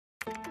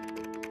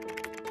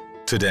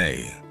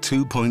Today,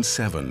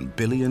 2.7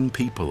 billion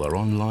people are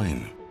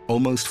online,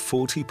 almost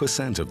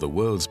 40% of the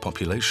world's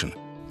population.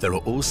 There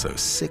are also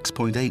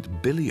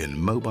 6.8 billion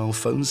mobile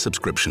phone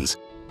subscriptions.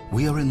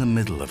 We are in the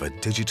middle of a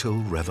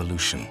digital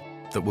revolution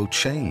that will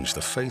change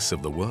the face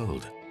of the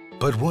world.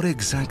 But what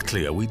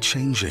exactly are we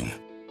changing?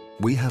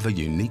 We have a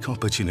unique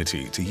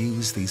opportunity to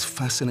use these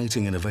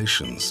fascinating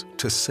innovations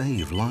to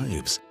save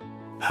lives.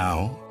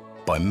 How?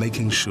 By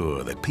making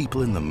sure that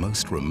people in the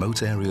most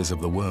remote areas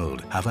of the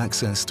world have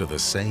access to the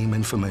same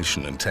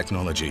information and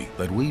technology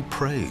that we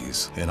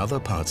praise in other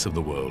parts of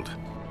the world.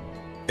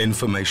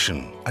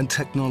 Information and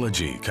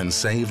technology can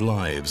save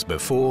lives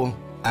before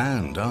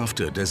and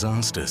after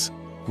disasters.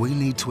 We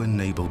need to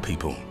enable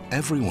people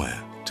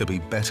everywhere to be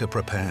better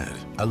prepared,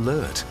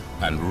 alert,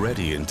 and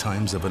ready in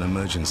times of an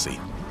emergency,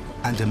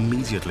 and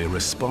immediately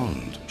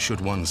respond should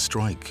one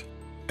strike.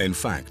 In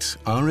fact,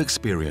 our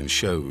experience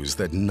shows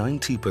that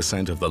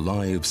 90% of the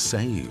lives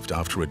saved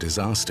after a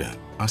disaster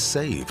are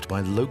saved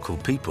by local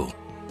people.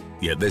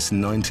 Yet this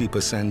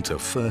 90%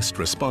 of first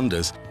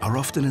responders are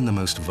often in the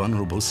most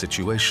vulnerable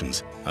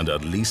situations and are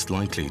least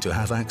likely to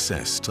have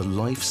access to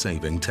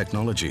life-saving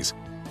technologies.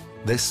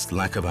 This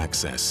lack of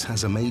access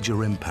has a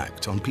major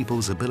impact on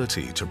people's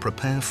ability to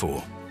prepare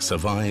for,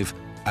 survive,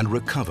 and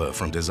recover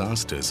from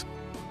disasters.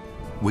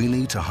 We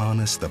need to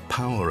harness the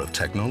power of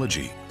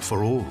technology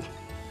for all.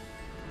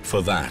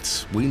 For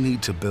that, we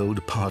need to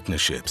build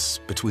partnerships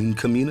between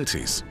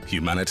communities,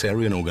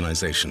 humanitarian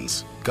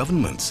organizations,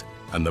 governments,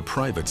 and the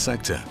private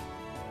sector.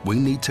 We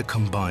need to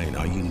combine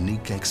our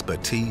unique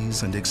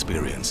expertise and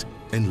experience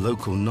in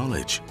local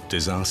knowledge,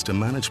 disaster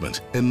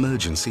management,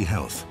 emergency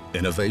health,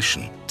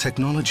 innovation,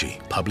 technology,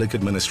 public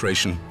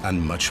administration,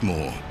 and much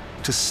more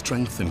to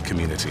strengthen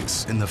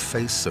communities in the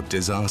face of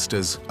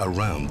disasters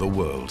around the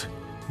world.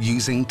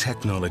 Using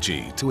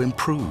technology to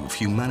improve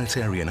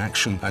humanitarian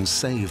action and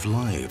save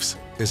lives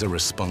is a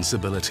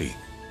responsibility,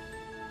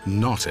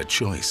 not a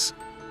choice.